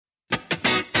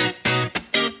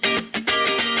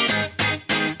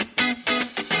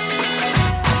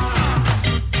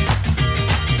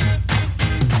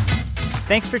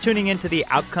Thanks for tuning in to the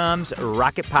Outcomes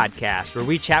Rocket podcast, where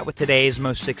we chat with today's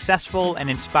most successful and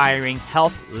inspiring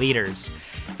health leaders.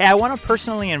 Hey, I want to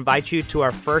personally invite you to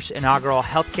our first inaugural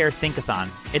Healthcare Think-a-thon.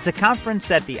 It's a conference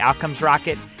that the Outcomes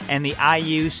Rocket and the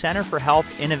IU Center for Health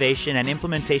Innovation and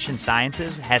Implementation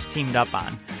Sciences has teamed up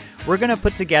on. We're going to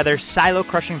put together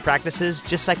silo-crushing practices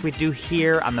just like we do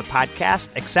here on the podcast,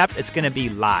 except it's going to be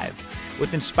live.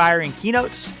 With inspiring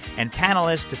keynotes and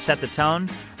panelists to set the tone,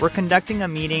 we're conducting a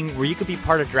meeting where you could be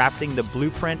part of drafting the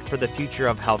blueprint for the future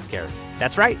of healthcare.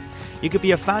 That's right. You could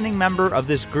be a founding member of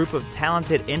this group of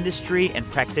talented industry and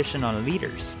practitioner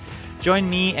leaders. Join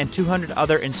me and 200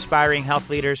 other inspiring health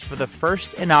leaders for the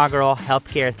first inaugural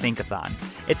Healthcare Think-a-thon.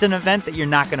 It's an event that you're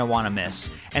not going to want to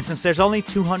miss. And since there's only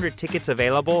 200 tickets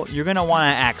available, you're going to want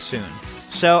to act soon.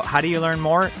 So how do you learn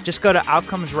more? Just go to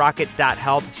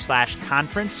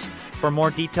outcomesrocket.health/conference. For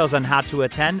more details on how to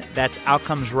attend, that's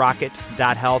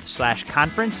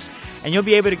outcomesrocket.health/conference. And you'll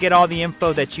be able to get all the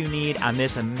info that you need on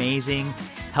this amazing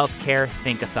Healthcare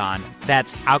Think-a-thon.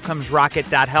 That's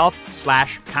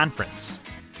outcomesrocket.health/conference.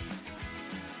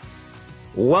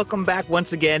 Welcome back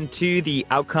once again to the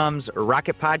Outcomes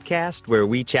Rocket podcast, where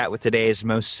we chat with today's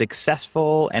most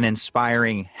successful and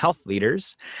inspiring health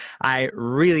leaders. I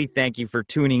really thank you for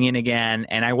tuning in again,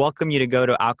 and I welcome you to go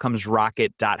to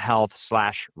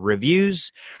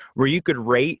outcomesrocket.health/reviews, where you could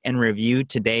rate and review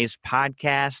today's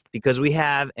podcast, because we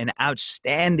have an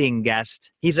outstanding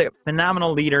guest. He's a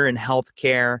phenomenal leader in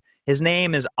healthcare. His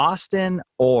name is Austin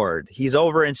Ord. He's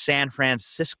over in San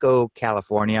Francisco,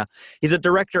 California. He's a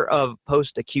director of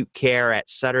post-acute care at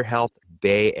Sutter Health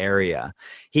Bay Area.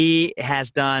 He has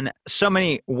done so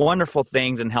many wonderful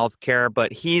things in healthcare,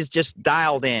 but he's just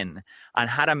dialed in on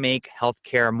how to make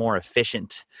healthcare more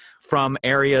efficient, from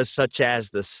areas such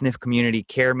as the SNF community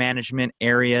care management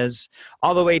areas,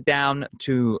 all the way down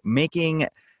to making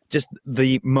just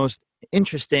the most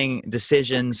interesting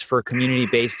decisions for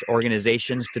community-based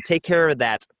organizations to take care of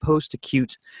that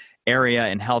post-acute area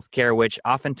in healthcare, which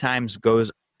oftentimes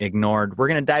goes ignored. We're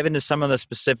going to dive into some of the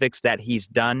specifics that he's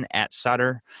done at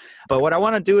Sutter. But what I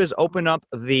want to do is open up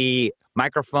the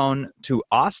microphone to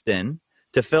Austin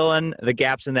to fill in the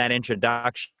gaps in that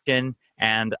introduction.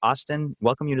 And Austin,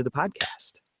 welcome you to the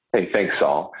podcast. Hey, thanks,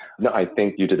 Saul. No, I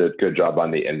think you did a good job on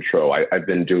the intro. I've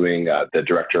been doing the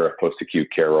director of post-acute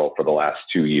care role for the last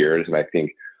 2 years, and I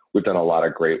think we've done a lot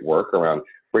of great work around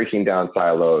breaking down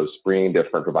silos, bringing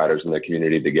different providers in the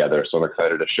community together. So I'm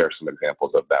excited to share some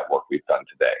examples of that work we've done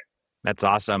today. That's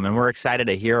awesome, and we're excited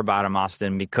to hear about them,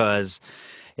 Austin, because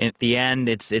at the end,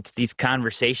 it's these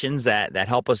conversations that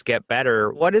help us get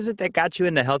better. What is it that got you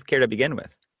into healthcare to begin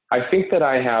with? I think that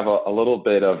I have a little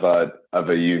bit of a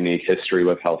unique history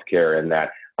with healthcare, in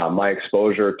that my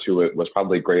exposure to it was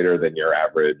probably greater than your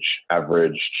average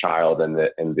child in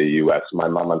the U.S. My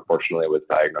mom, unfortunately, was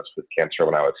diagnosed with cancer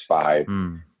when I was 5,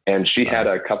 and she had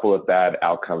a couple of bad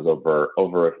outcomes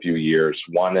over a few years.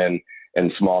 One in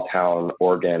small town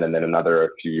Oregon, and then another a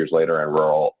few years later in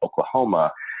rural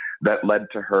Oklahoma, that led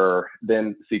to her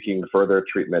then seeking further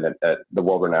treatment at the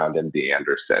world-renowned MD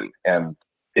Anderson. And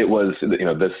it was,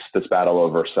 this battle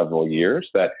over several years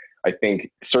that I think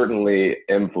certainly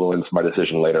influenced my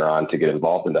decision later on to get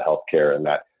involved into healthcare, and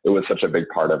that it was such a big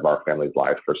part of our family's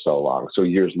life for so long. So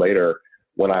years later,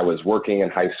 when I was working in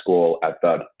high school at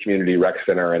the community rec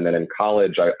center, and then in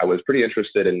college, I was pretty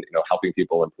interested in helping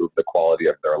people improve the quality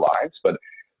of their lives, but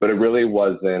it really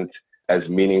wasn't as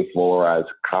meaningful or as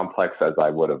complex as I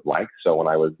would have liked. So when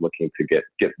I was looking to get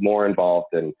more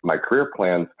involved in my career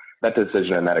plans, that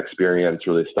decision and that experience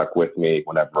really stuck with me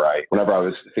whenever I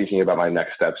was thinking about my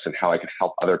next steps and how I could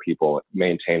help other people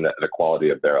maintain the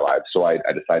quality of their lives. So I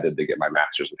decided to get my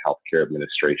master's in healthcare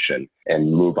administration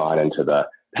and move on into the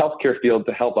healthcare field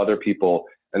to help other people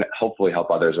and hopefully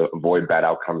help others avoid bad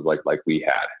outcomes like we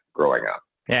had growing up.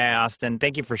 Yeah, Austin,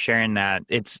 thank you for sharing that.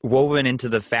 It's woven into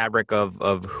the fabric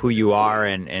of who you are,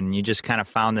 and you just kind of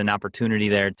found an opportunity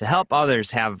there to help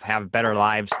others have better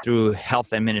lives through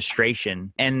health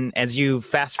administration. And as you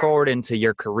fast forward into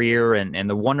your career and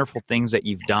the wonderful things that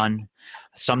you've done,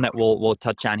 some that we'll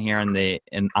touch on here on the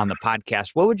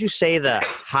podcast, what would you say the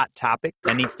hot topic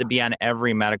that needs to be on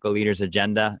every medical leader's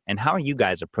agenda, and how are you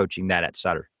guys approaching that at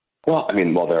Sutter? Well,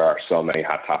 there are so many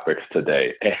hot topics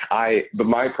today. But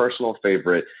my personal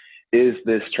favorite is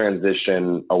this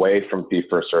transition away from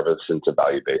fee-for-service into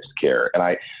value-based care. And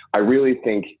I really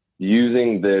think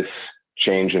using this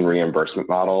change in reimbursement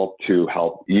model to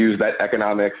help use that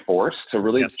economic force to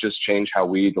really just change how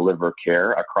we deliver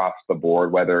care across the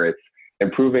board, whether it's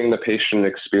improving the patient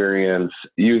experience,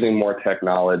 using more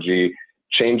technology,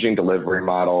 changing delivery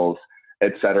models,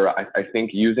 et cetera. I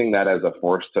think using that as a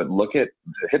force to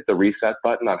hit the reset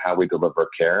button on how we deliver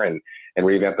care and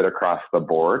revamp it across the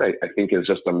board, I think is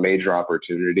just a major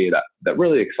opportunity that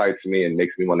really excites me and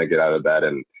makes me want to get out of bed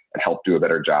and help do a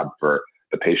better job for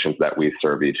the patients that we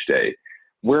serve each day.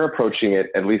 We're approaching it,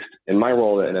 at least in my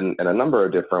role, in a number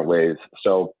of different ways.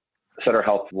 So Sutter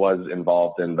Health was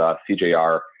involved in the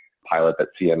CJR pilot that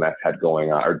CMS had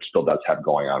going on, or still does have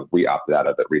going on. We opted out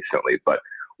of it recently, but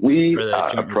we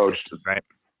approached, right?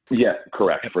 Yeah,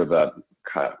 correct. For the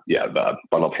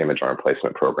bundle payment joint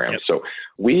replacement program. Yep. So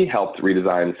we helped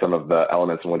redesign some of the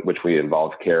elements in which we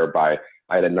involved care I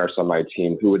had a nurse on my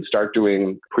team who would start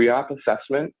doing pre-op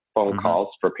assessment phone calls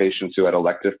for patients who had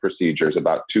elective procedures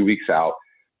about 2 weeks out,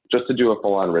 just to do a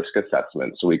full-on risk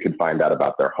assessment so we could find out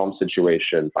about their home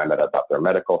situation, find out about their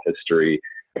medical history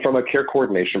from a care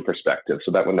coordination perspective,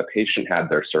 so that when the patient had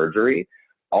their surgery,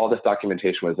 all this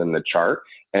documentation was in the chart,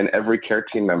 and every care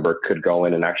team member could go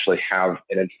in and actually have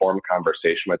an informed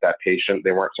conversation with that patient.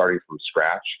 They weren't starting from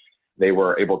scratch. They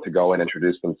were able to go and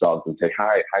introduce themselves and say,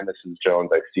 hi, Mrs. Jones,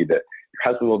 I see that your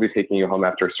husband will be taking you home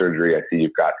after surgery. I see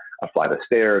you've got a flight of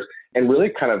stairs, and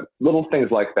really kind of little things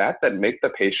like that make the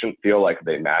patient feel like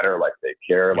they matter, like they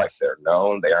care, like they're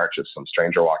known. They aren't just some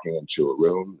stranger walking into a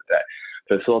room. That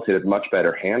facilitated much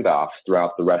better handoffs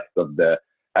throughout the rest of the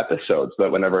episodes,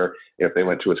 but whenever, if they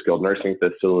went to a skilled nursing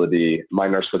facility, my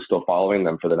nurse was still following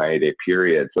them for the 90-day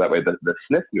period. So that way the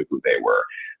SNF knew who they were,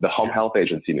 the home health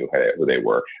agency knew who they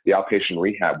were, the outpatient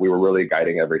rehab, we were really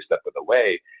guiding every step of the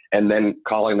way, and then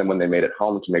calling them when they made it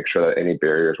home to make sure that any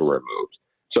barriers were removed.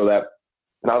 So that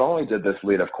not only did this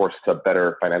lead, of course, to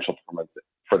better financial performance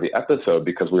for the episode,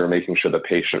 because we were making sure the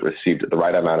patient received the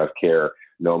right amount of care,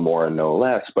 no more and no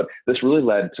less. But this really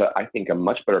led to, I think, a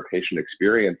much better patient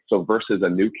experience. So versus a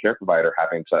new care provider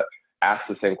having to ask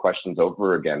the same questions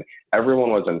over again, everyone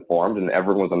was informed and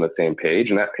everyone was on the same page.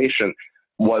 And that patient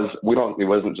it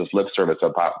wasn't just lip service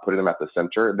about putting them at the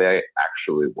center. They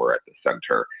actually were at the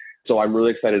center. So I'm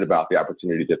really excited about the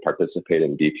opportunity to participate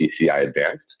in BPCI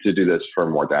Advanced to do this for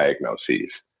more diagnoses.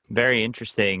 Very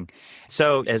interesting.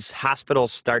 So as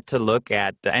hospitals start to look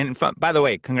at, and by the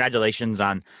way, congratulations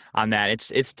on that.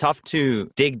 It's tough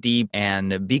to dig deep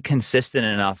and be consistent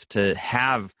enough to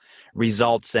have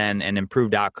results and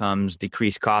improved outcomes,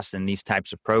 decrease costs in these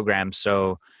types of programs.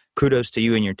 So kudos to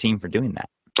you and your team for doing that.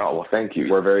 Oh, well, thank you.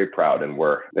 We're very proud, and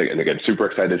again, super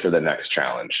excited for the next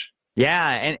challenge.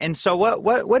 Yeah. And so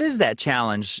what is that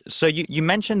challenge? So you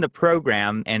mentioned the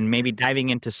program and maybe diving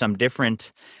into some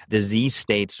different disease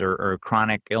states or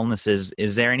chronic illnesses.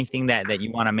 Is there anything that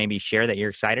you want to maybe share that you're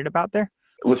excited about there?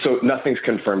 Well, so nothing's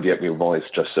confirmed yet. We've only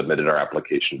just submitted our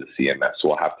application to CMS. So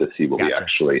we'll have to see what we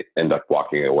actually end up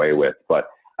walking away with. But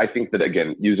I think that,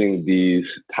 again, using these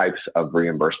types of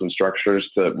reimbursement structures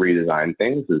to redesign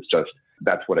things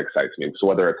that's what excites me. So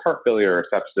whether it's heart failure or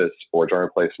sepsis or joint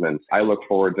replacements, I look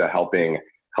forward to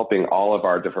helping all of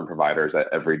our different providers at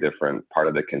every different part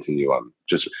of the continuum,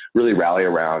 just really rally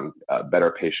around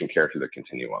better patient care through the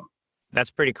continuum.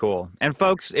 That's pretty cool. And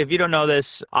folks, if you don't know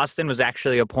this, Austin was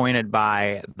actually appointed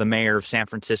by the mayor of San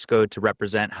Francisco to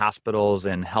represent hospitals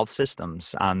and health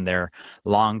systems on their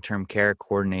long-term care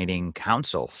coordinating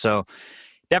council. So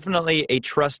definitely a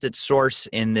trusted source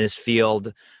in this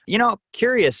field.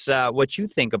 Curious what you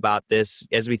think about this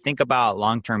as we think about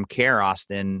long-term care,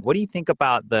 Austin. What do you think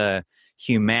about the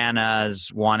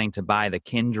Humanas wanting to buy the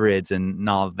Kindreds and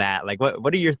all of that? Like,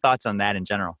 what are your thoughts on that in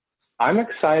general? I'm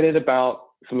excited about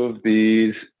some of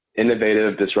these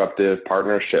innovative, disruptive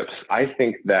partnerships. I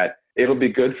think that it'll be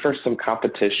good for some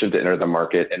competition to enter the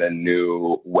market in a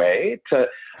new way to,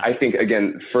 I think,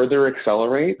 again, further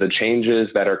accelerate the changes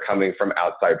that are coming from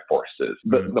outside forces.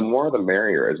 The more the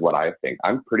merrier is what I think.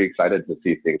 I'm pretty excited to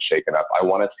see things shaken up. I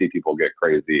want to see people get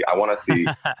crazy. I want to see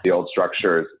the old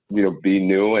structures, be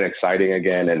new and exciting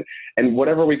again. And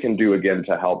whatever we can do again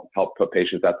to help put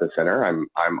patients at the center,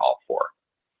 I'm all for.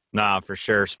 No, for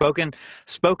sure. Spoken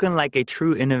like a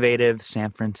true innovative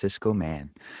San Francisco man.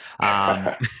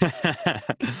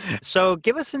 So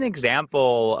give us an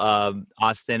example,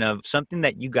 Austin, of something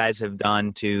that you guys have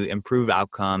done to improve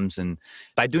outcomes and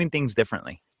by doing things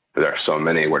differently. There are so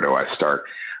many. Where do I start?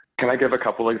 Can I give a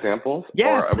couple examples?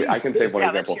 Yeah, or, I can save one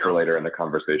example for later in the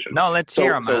conversation. No, let's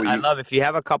hear them. I love if you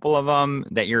have a couple of them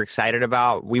that you're excited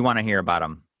about, we want to hear about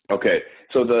them. Okay.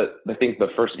 So I think the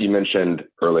first you mentioned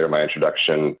earlier in my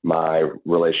introduction, my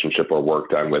relationship or work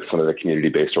done with some of the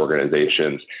community-based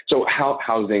organizations. So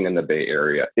housing in the Bay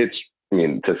Area, to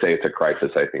say it's a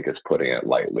crisis, I think is putting it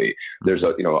lightly. There's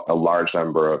a large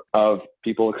number of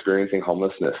people experiencing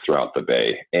homelessness throughout the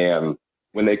Bay. And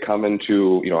when they come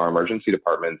into, our emergency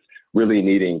departments really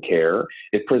needing care,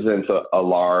 it presents a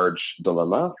large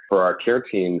dilemma for our care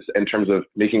teams in terms of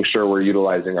making sure we're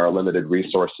utilizing our limited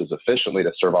resources efficiently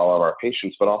to serve all of our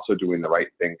patients, but also doing the right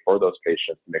thing for those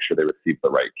patients to make sure they receive the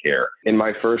right care. In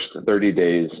my first 30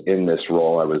 days in this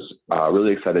role, I was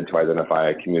really excited to identify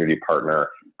a community partner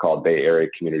called Bay Area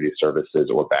Community Services,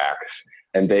 or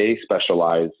BACS, and they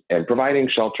specialize in providing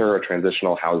shelter or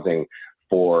transitional housing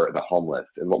for the homeless.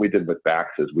 And what we did with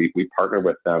BACS is we partnered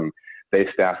with them. They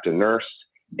staffed a nurse,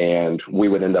 and we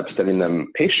would end up sending them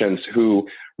patients who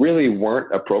really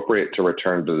weren't appropriate to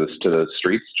return to the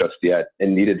streets just yet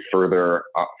and needed further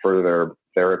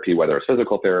therapy, whether it's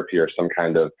physical therapy or some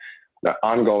kind of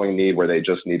ongoing need where they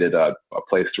just needed a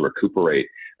place to recuperate.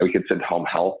 And we could send home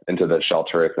health into the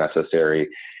shelter if necessary.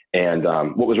 And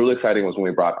what was really exciting was when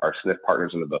we brought our SNF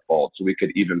partners into the fold, so we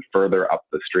could even further up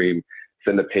the stream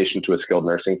send a patient to a skilled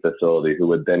nursing facility who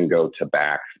would then go to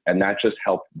BACS. And that just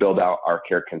helped build out our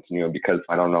care continuum, because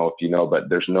I don't know if you know, but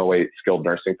there's no way skilled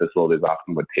nursing facilities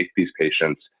often would take these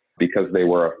patients because they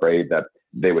were afraid that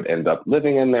they would end up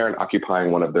living in there and occupying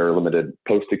one of their limited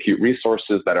post-acute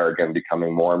resources that are, again,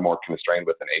 becoming more and more constrained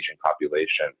with an aging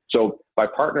population. So by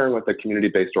partnering with a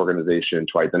community-based organization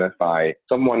to identify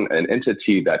an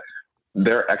entity that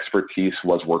their expertise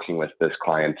was working with this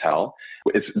clientele,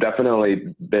 it's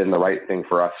definitely been the right thing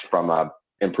for us from a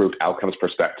improved outcomes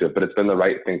perspective, but it's been the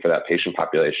right thing for that patient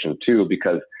population too,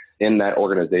 because in that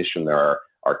organization, there are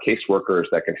caseworkers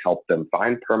that can help them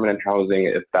find permanent housing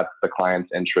if that's the client's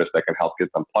interest, that can help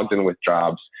get them plugged in with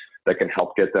jobs, that can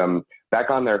help get them back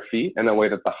on their feet in a way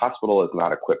that the hospital is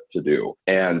not equipped to do.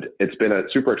 And it's been a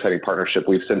super exciting partnership.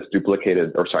 We've since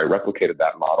replicated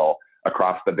that model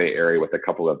across the Bay Area with a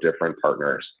couple of different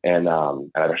partners. And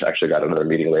I've actually got another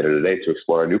meeting later today to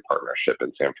explore a new partnership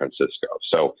in San Francisco.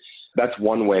 So that's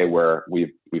one way where we've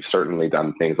certainly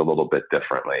done things a little bit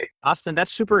differently. Austin,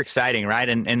 that's super exciting, right?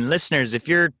 And listeners, if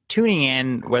you're tuning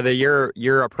in, whether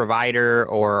you're a provider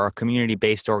or a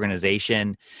community-based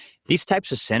organization, these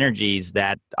types of synergies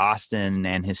that Austin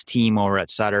and his team over at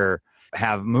Sutter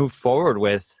have moved forward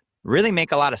with really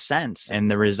make a lot of sense. And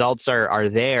the results are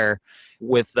there.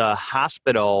 With the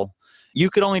hospital, you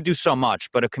could only do so much,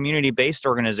 but a community-based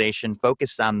organization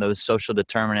focused on those social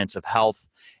determinants of health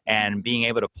and being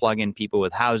able to plug in people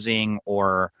with housing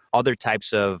or other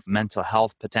types of mental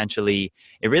health potentially,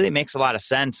 it really makes a lot of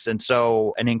sense. And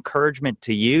so an encouragement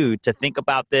to you to think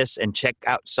about this and check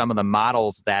out some of the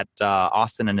models that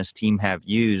Austin and his team have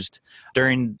used.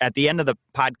 At the end of the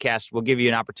podcast, we'll give you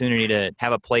an opportunity to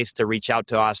have a place to reach out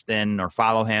to Austin or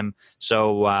follow him.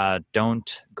 So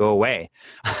don't go away.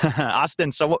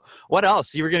 Austin, so what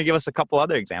else? You were going to give us a couple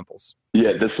other examples.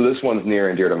 Yeah, this one's near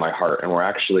and dear to my heart, and we're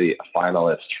actually a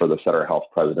finalist for the Sutter Health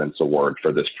President's Award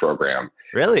for this program.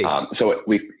 Really? So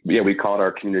we call it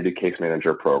our Community Case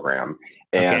Manager program,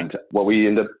 and what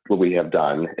we have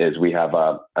done is we have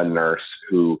a nurse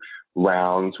who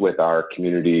rounds with our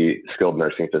community skilled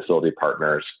nursing facility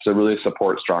partners to really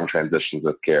support strong transitions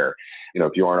of care.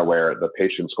 If you aren't aware, the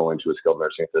patients going to a skilled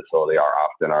nursing facility are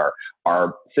often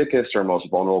our sickest or most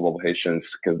vulnerable patients,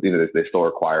 because they still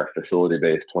require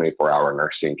facility-based 24-hour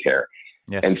nursing care.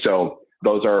 Yes. And so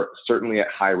those are certainly at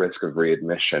high risk of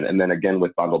readmission. And then again,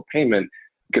 with bundled payment,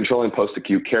 controlling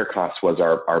post-acute care costs was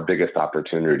our biggest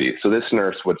opportunity. So this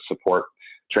nurse would support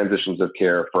transitions of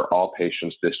care for all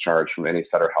patients discharged from any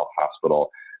Sutter Health hospital,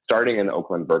 starting in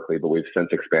Oakland, Berkeley, but we've since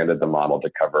expanded the model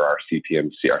to cover our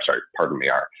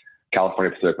our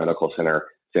California Pacific Medical Center,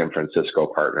 San Francisco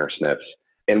partner SNFs.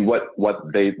 And what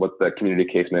the community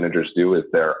case managers do is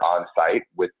they're on site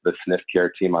with the SNF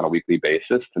care team on a weekly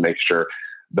basis to make sure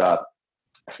the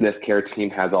SNF care team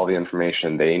has all the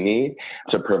information they need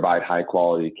to provide high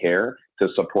quality care, to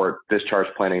support discharge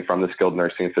planning from the skilled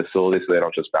nursing facility so they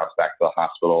don't just bounce back to the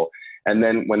hospital. And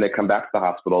then when they come back to the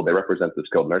hospital, they represent the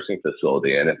skilled nursing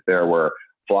facility. And if there were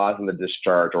flaws in the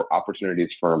discharge or opportunities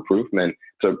for improvement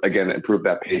to, again, improve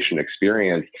that patient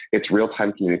experience, it's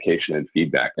real-time communication and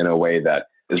feedback in a way that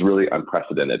is really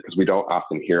unprecedented, because we don't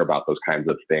often hear about those kinds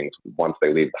of things once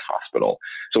they leave the hospital.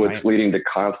 So it's leading to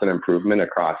constant improvement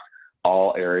across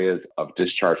all areas of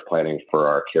discharge planning for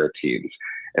our care teams.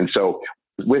 And so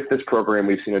with this program,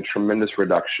 we've seen a tremendous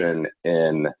reduction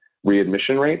in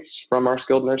readmission rates from our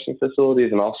skilled nursing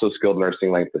facilities and also skilled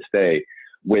nursing length of stay,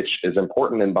 which is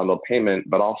important in bundled payment,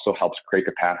 but also helps create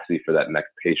capacity for that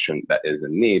next patient that is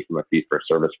in need from a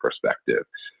fee-for-service perspective.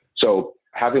 So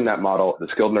having that model, the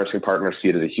skilled nursing partners see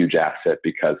it as a huge asset,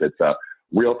 because it's a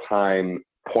real-time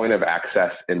point of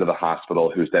access into the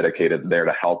hospital who's dedicated there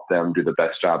to help them do the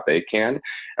best job they can.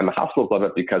 And the hospitals love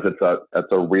it because it's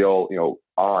a real,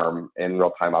 arm in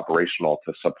real time operational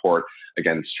to support,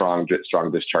 again, strong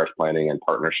discharge planning and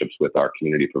partnerships with our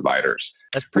community providers.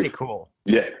 That's pretty cool.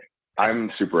 Yeah,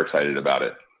 I'm super excited about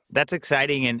it. That's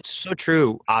exciting and so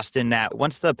true, Austin, that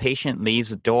once the patient leaves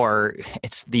the door,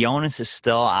 the onus is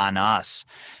still on us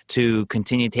to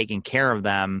continue taking care of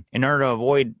them in order to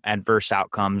avoid adverse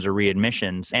outcomes or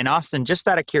readmissions. And Austin, just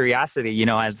out of curiosity,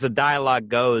 as the dialogue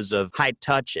goes of high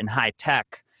touch and high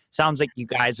tech, sounds like you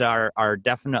guys are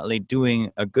definitely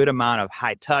doing a good amount of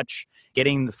high touch,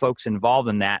 getting the folks involved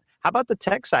in that. How about the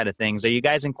tech side of things? Are you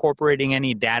guys incorporating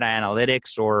any data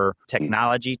analytics or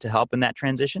technology to help in that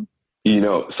transition?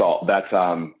 Saul, that's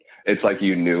it's like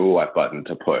you knew what button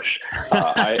to push.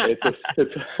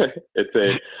 It's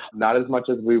a not as much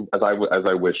as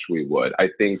I wish we would. I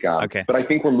think, okay. But I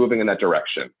think we're moving in that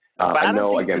direction. But I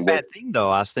don't think it's a bad thing, though,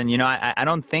 Austin. I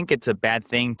don't think it's a bad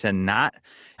thing to not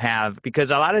have, because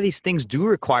a lot of these things do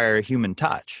require a human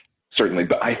touch. Certainly,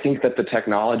 but I think that the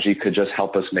technology could just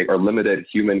help us make our limited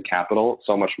human capital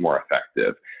so much more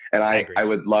effective. And I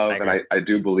would love, and I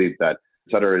do believe that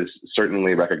Sutter is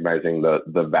certainly recognizing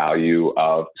the value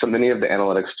of so many of the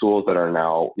analytics tools that are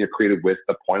now created with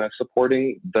the point of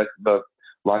supporting the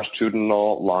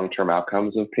longitudinal long-term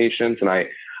outcomes of patients. And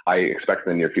I expect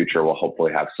in the near future we'll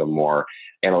hopefully have some more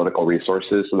analytical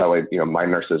resources, so that way my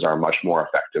nurses are much more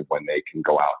effective when they can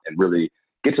go out and really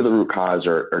get to the root cause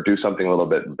or do something a little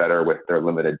bit better with their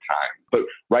limited time. But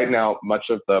right now, much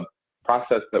of the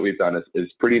process that we've done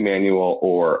is pretty manual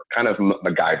or kind of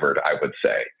MacGyvered, I would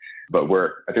say. But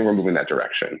I think we're moving that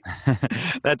direction.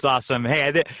 That's awesome.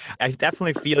 Hey, I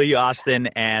definitely feel you, Austin,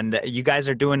 and you guys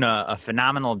are doing a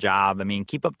phenomenal job. I mean,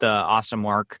 keep up the awesome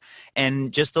work.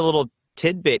 And just a little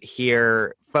tidbit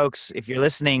here, folks, if you're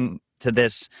listening to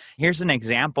this, here's an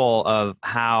example of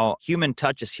how human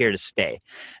touch is here to stay.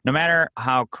 No matter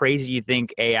how crazy you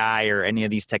think AI or any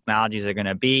of these technologies are going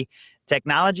to be,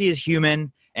 technology is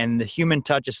human, and the human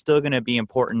touch is still going to be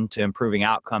important to improving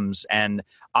outcomes. And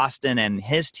Austin and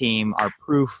his team are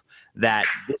proof that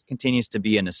this continues to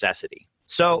be a necessity.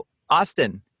 So,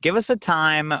 Austin, give us a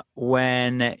time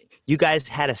when you guys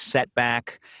had a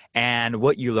setback and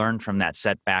what you learned from that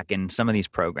setback in some of these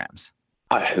programs.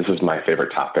 This is my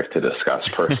favorite topic to discuss,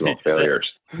 personal failures.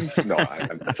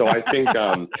 So I think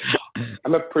I'm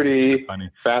a pretty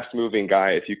fast-moving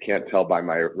guy. If you can't tell by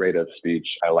my rate of speech,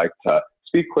 I like to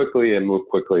speak quickly and move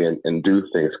quickly and do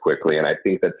things quickly. And I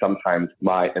think that sometimes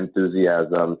my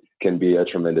enthusiasm can be a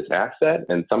tremendous asset,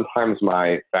 and sometimes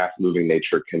my fast-moving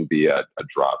nature can be a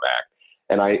drawback.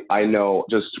 And I know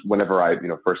just whenever I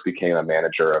first became a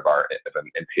manager of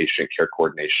an inpatient care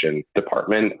coordination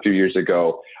department a few years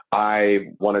ago,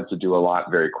 I wanted to do a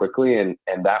lot very quickly, and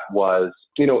that was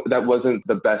that wasn't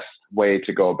the best way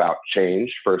to go about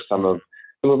change for some of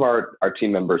our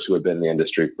team members who have been in the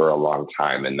industry for a long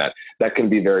time, and that can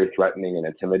be very threatening and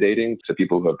intimidating to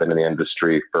people who have been in the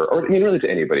industry really to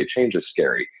anybody. Change is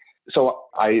scary. So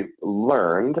I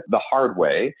learned the hard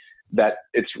way that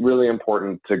it's really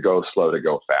important to go slow to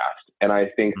go fast. And I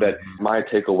think that my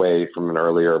takeaway from an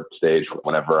earlier stage,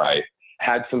 whenever I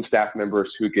had some staff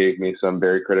members who gave me some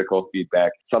very critical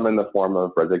feedback, some in the form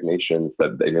of resignations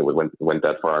that they went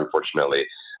that far, unfortunately,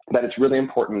 that it's really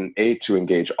important, A, to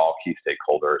engage all key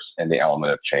stakeholders in the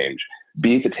element of change,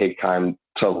 B, to take time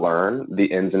to learn the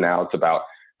ins and outs about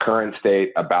current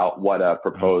state, about what a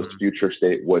proposed future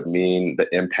state would mean,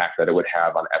 the impact that it would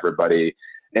have on everybody,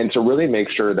 and to really make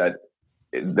sure that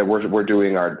we're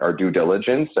doing our due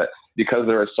diligence, that because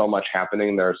there is so much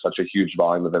happening, there's such a huge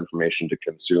volume of information to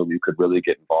consume, you could really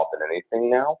get involved in anything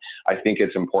now. I think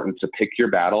it's important to pick your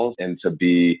battles and to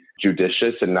be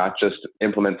judicious and not just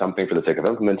implement something for the sake of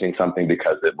implementing something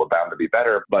because it will bound to be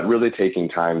better, but really taking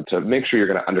time to make sure you're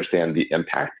going to understand the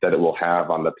impact that it will have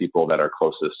on the people that are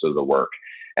closest to the work.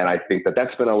 And I think that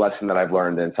that's been a lesson that I've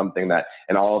learned, and something that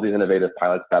in all of these innovative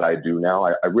pilots that I do now,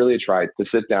 I really try to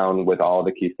sit down with all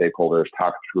the key stakeholders,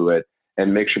 talk through it,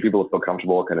 and make sure people feel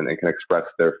comfortable and can express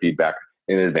their feedback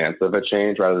in advance of a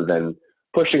change rather than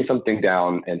pushing something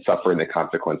down and suffering the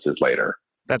consequences later.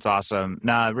 That's awesome.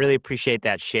 No, I really appreciate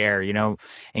that share.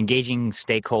 Engaging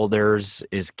stakeholders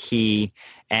is key.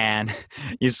 And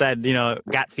you said,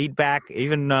 got feedback,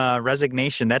 even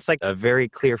resignation. That's like a very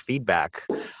clear feedback.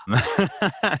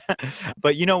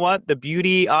 But you know what? The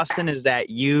beauty, Austin, is that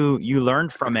you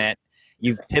learned from it.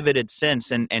 You've pivoted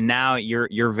since, and now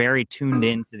you're very tuned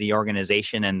into the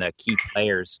organization and the key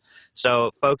players.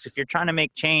 So, folks, if you're trying to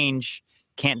make change,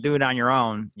 can't do it on your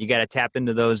own. You got to tap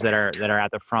into those that are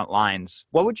at the front lines.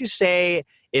 What would you say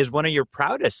is one of your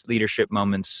proudest leadership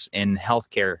moments in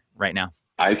healthcare right now?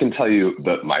 I can tell you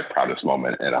my proudest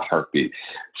moment in a heartbeat.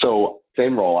 So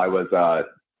same role. I was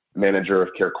manager of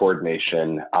care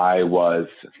coordination. I was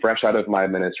fresh out of my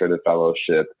administrative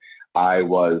fellowship. I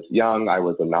was young. I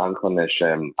was a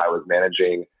non-clinician. I was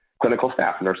managing clinical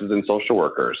staff, nurses and social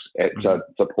workers to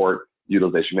support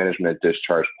utilization management,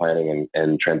 discharge planning,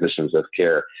 and transitions of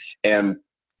care. And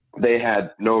they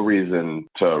had no reason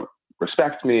to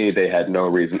respect me. They had no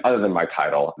reason, other than my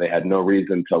title, they had no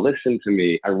reason to listen to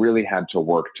me. I really had to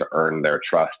work to earn their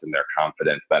trust and their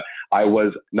confidence that I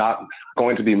was not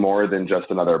going to be more than just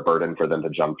another burden for them to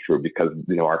jump through, because,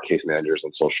 our case managers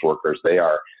and social workers, they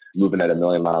are moving at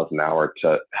 1,000,000 miles an hour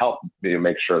to help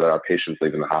make sure that our patients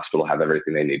leaving the hospital have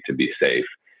everything they need to be safe.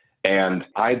 And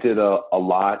I did a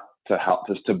lot to help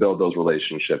just to build those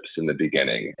relationships in the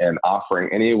beginning and offering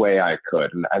any way I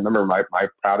could. And I remember my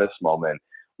proudest moment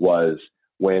was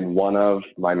when one of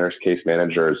my nurse case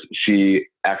managers, she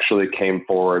actually came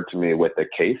forward to me with a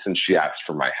case and she asked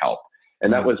for my help.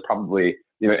 And that was probably,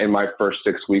 in my first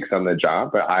 6 weeks on the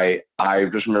job. But I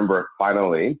just remember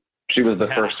finally, she was the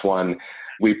first one.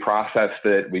 We processed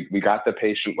it. We got the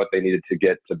patient what they needed to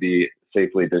get to be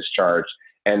safely discharged.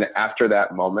 And after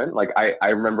that moment, I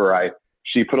remember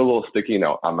she put a little sticky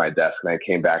note on my desk, and I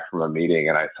came back from a meeting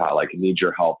and I saw need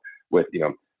your help with,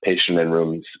 patient in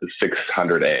room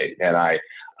 600A. And I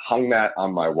hung that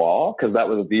on my wall because that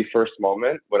was the first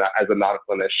moment when as a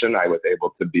non-clinician, I was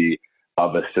able to be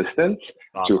of assistance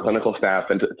to clinical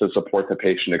staff and to support the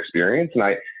patient experience.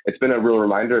 And it's been a real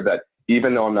reminder that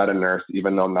even though I'm not a nurse,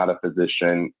 even though I'm not a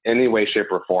physician, any way, shape,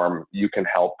 or form, you can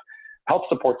help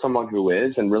support someone who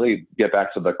is, and really get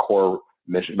back to the core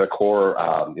mission, the core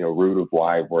root of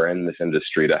why we're in this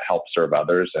industry, to help serve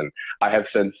others. And I have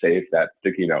since saved that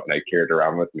sticky note and I carried it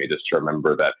around with me just to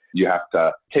remember that you have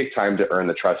to take time to earn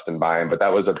the trust and buy-in. But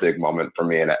that was a big moment for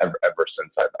me, and ever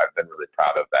since I've been really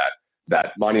proud of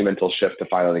that monumental shift to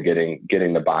finally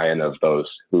getting the buy-in of those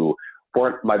who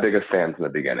weren't my biggest fans in the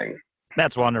beginning.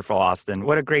 That's wonderful, Austin.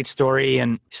 What a great story.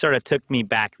 And sort of took me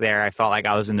back there. I felt like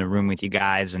I was in the room with you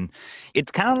guys. And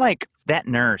it's kind of like that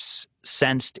nurse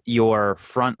sensed your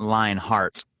frontline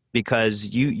heart,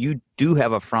 because you do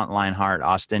have a frontline heart,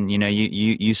 Austin.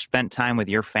 You spent time with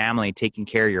your family taking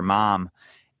care of your mom,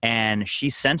 and she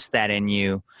sensed that in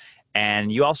you.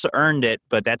 And you also earned it,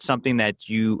 but that's something that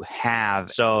you have.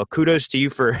 So kudos to you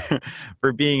for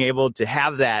being able to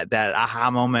have that aha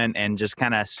moment and just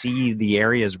kind of see the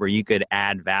areas where you could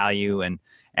add value. And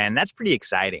that's pretty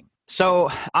exciting. So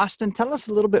Austin, tell us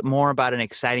a little bit more about an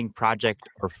exciting project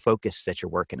or focus that you're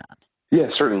working on. Yeah,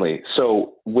 certainly.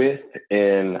 So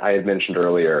I had mentioned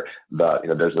earlier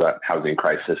there's that housing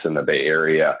crisis in the Bay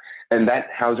Area, and that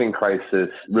housing crisis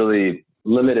really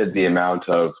limited the amount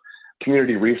of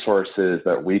community resources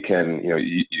that we can,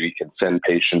 you can send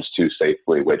patients to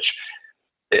safely, which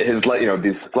has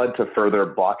led to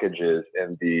further blockages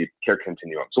in the care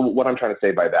continuum. So what I'm trying to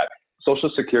say by that, Social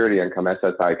Security income,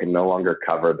 SSI, can no longer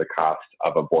cover the cost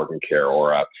of a board and care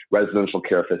or a residential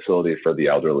care facility for the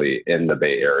elderly in the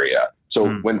Bay Area. So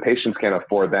when patients can't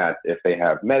afford that, if they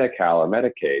have Medi-Cal or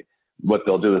Medicaid, what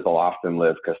they'll do is they'll often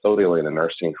live custodially in a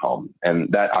nursing home.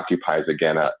 And that occupies,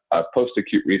 again, a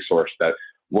post-acute resource that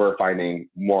we're finding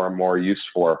more and more use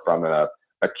for from an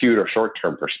acute or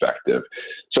short-term perspective.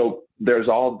 So there's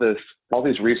all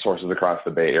these resources across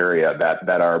the Bay Area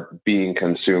that are being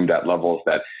consumed at levels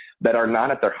that are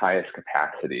not at their highest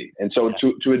capacity. And so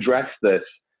to address this,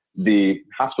 the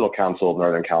Hospital Council of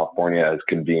Northern California has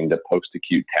convened a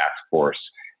post-acute task force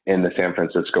in the San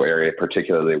Francisco area,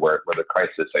 particularly where the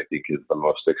crisis, I think, is the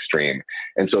most extreme.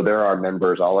 And so there are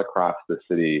members all across the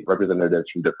city, representatives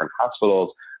from different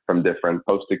hospitals, from different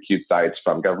post-acute sites,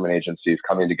 from government agencies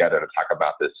coming together to talk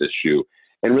about this issue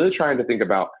and really trying to think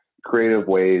about creative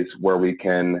ways where we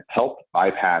can help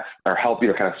bypass or help,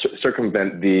 kind of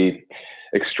circumvent the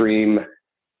extreme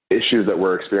issues that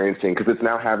we're experiencing, because it's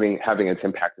now having its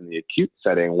impact in the acute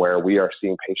setting where we are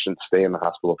seeing patients stay in the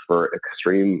hospital for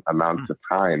extreme amounts of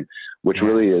time, which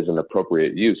really is an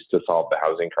appropriate use to solve the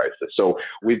housing crisis. So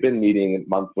we've been meeting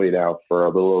monthly now for a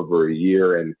little over a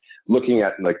year and looking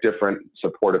at different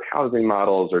supportive housing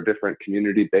models or different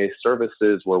community-based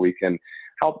services where we can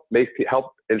help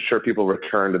ensure people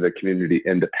return to the community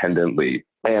independently.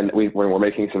 And we're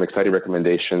making some exciting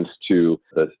recommendations to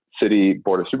the City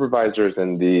Board of Supervisors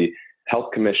and the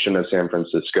Health Commission of San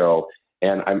Francisco.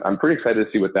 And I'm pretty excited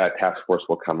to see what that task force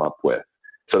will come up with.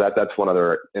 So that's one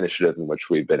other initiative in which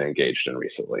we've been engaged in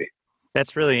recently.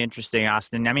 That's really interesting,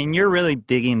 Austin. I mean, you're really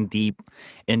digging deep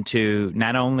into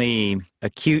not only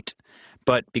acute,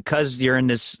 But because you're in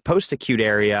this post-acute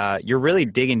area, you're really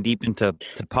digging deep into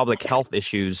public health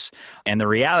issues. And the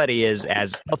reality is,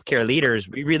 as healthcare leaders,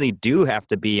 we really do have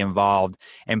to be involved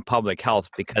in public health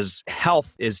because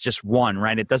health is just one,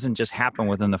 right? It doesn't just happen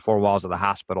within the four walls of the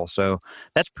hospital. So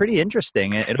that's pretty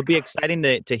interesting. It'll be exciting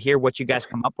to hear what you guys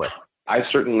come up with. I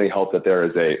certainly hope that there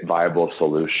is a viable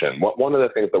solution. One of the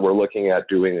things that we're looking at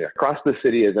doing across the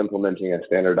city is implementing a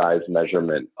standardized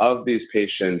measurement of these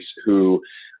patients who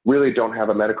really don't have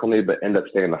a medical need but end up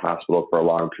staying in the hospital for a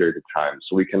long period of time.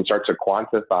 So we can start to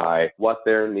quantify what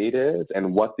their need is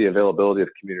and what the availability of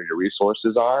community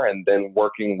resources are, and then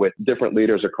working with different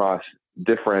leaders across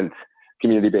different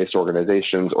community-based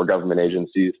organizations or government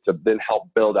agencies to then help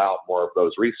build out more of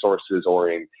those resources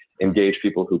or engage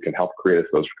people who can help create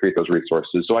those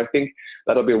resources. So I think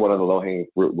that'll be one of the low-hanging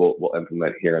fruit we'll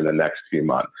implement here in the next few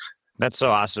months. That's so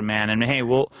awesome, man. And hey,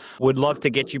 would love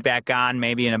to get you back on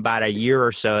maybe in about a year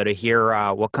or so to hear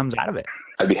what comes out of it.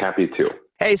 I'd be happy to.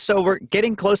 Hey, so we're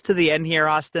getting close to the end here,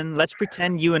 Austin. Let's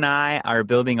pretend you and I are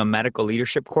building a medical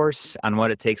leadership course on what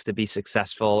it takes to be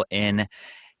successful in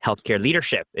healthcare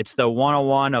leadership. It's the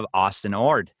 101 of Austin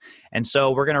Ord. And so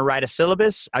we're going to write a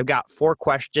syllabus. I've got 4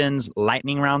 questions,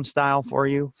 lightning round style for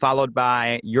you, followed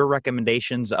by your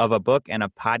recommendations of a book and a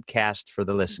podcast for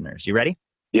the listeners. You ready?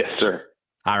 Yes, sir.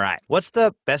 All right. What's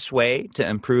the best way to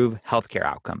improve healthcare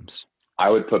outcomes? I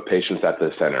would put patients at the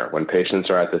center. When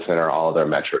patients are at the center, all of their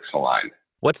metrics align.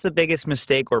 What's the biggest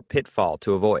mistake or pitfall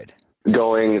to avoid?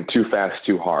 Going too fast,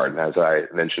 too hard, as I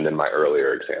mentioned in my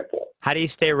earlier example. How do you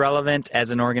stay relevant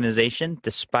as an organization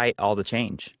despite all the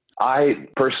change? I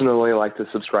personally like to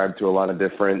subscribe to a lot of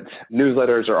different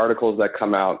newsletters or articles that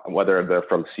come out, whether they're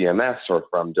from CMS or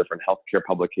from different healthcare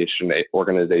publication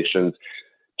organizations,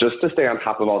 just to stay on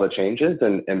top of all the changes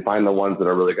and find the ones that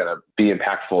are really going to be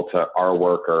impactful to our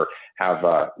work or have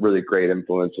a really great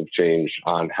influence of change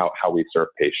on how we serve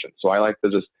patients. So I like to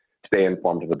just stay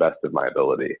informed to the best of my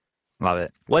ability. Love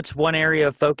it. What's one area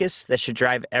of focus that should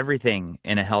drive everything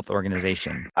in a health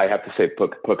organization? I have to say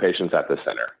put patients at the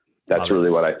center. That's really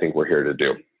what I think we're here to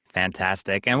do.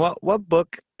 Fantastic. And what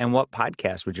book and what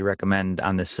podcast would you recommend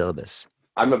on this syllabus?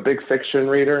 I'm a big fiction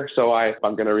reader, so if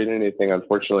I'm going to read anything,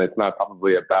 unfortunately, it's not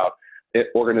probably about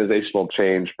organizational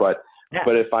change, but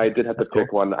if I did have to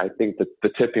pick one, I think that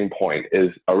The Tipping Point is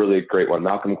a really great one.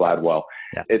 Malcolm Gladwell.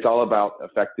 Yeah. It's all about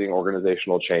affecting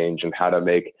organizational change and how to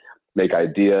make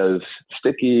ideas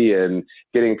sticky and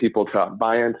getting people to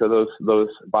buy into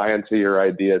your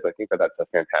ideas. I think that's a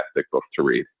fantastic book to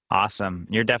read. Awesome.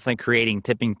 You're definitely creating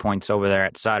tipping points over there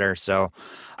at Sutter. So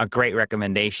a great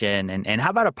recommendation. And how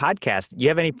about a podcast? Do you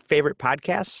have any favorite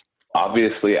podcasts?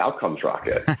 Obviously, Outcomes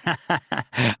Rocket.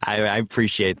 I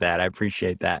appreciate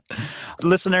that.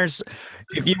 Listeners,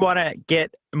 if you want to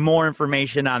get more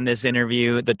information on this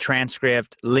interview, the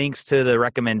transcript, links to the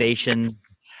recommendations,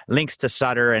 links to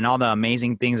Sutter and all the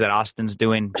amazing things that Austin's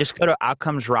doing, just go to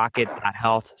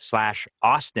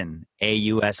outcomesrocket.health/Austin,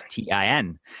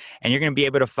 AUSTIN, and you're going to be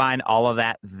able to find all of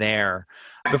that there.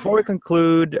 Before we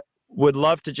conclude, would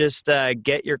love to just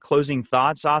get your closing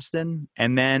thoughts, Austin,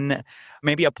 and then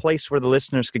maybe a place where the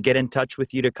listeners could get in touch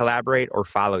with you to collaborate or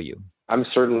follow you. I'm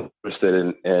certainly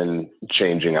interested in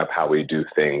changing up how we do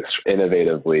things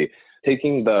innovatively,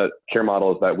 taking the care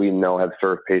models that we know have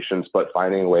served patients, but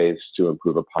finding ways to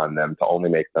improve upon them to only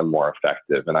make them more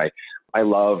effective. And I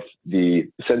love the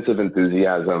sense of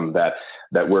enthusiasm that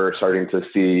we're starting to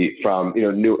see from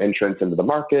new entrants into the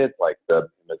market, like the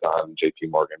Amazon, JP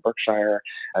Morgan, Berkshire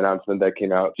announcement that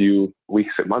came out a few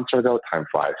weeks or months ago. Time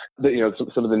flies.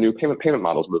 Some of the new payment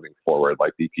models moving forward,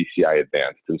 like the PCI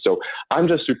Advanced. And so I'm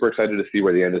just super excited to see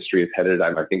where the industry is headed.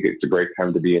 I think it's a great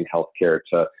time to be in healthcare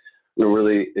to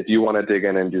really, if you want to dig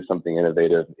in and do something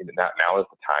innovative, now is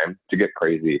the time to get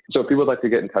crazy. So if people would like to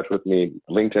get in touch with me,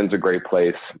 LinkedIn's a great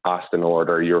place, Austin Ord,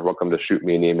 or you're welcome to shoot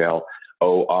me an email,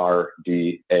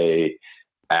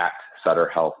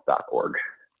 orda@sutterhealth.org.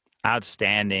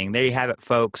 Outstanding. There you have it,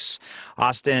 folks.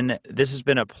 Austin, this has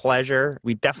been a pleasure.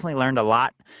 We definitely learned a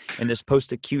lot in this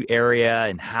post-acute area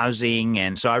and housing.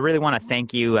 And so I really want to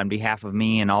thank you on behalf of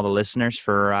me and all the listeners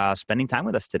for spending time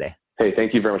with us today. Hey,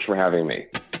 thank you very much for having me.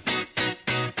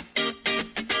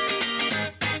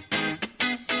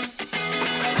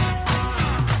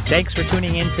 Thanks for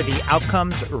tuning in to the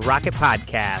Outcomes Rocket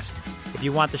podcast. If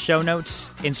you want the show notes,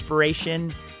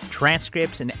 inspiration,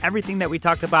 transcripts, and everything that we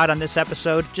talked about on this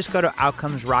episode, just go to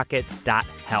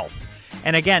outcomesrocket.health.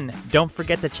 And again, don't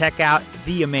forget to check out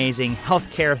the amazing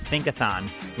Healthcare Think-a-thon,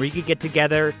 where you can get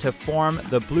together to form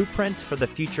the blueprint for the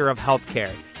future of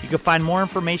healthcare. You can find more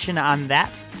information on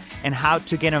that and how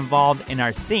to get involved in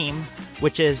our theme,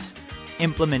 which is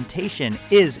implementation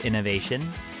is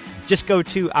innovation. Just go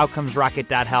to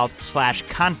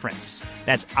outcomesrocket.health/conference.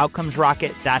 That's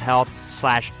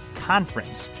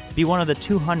outcomesrocket.health/conference. Be one of the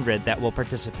 200 that will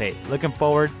participate. Looking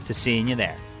forward to seeing you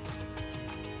there.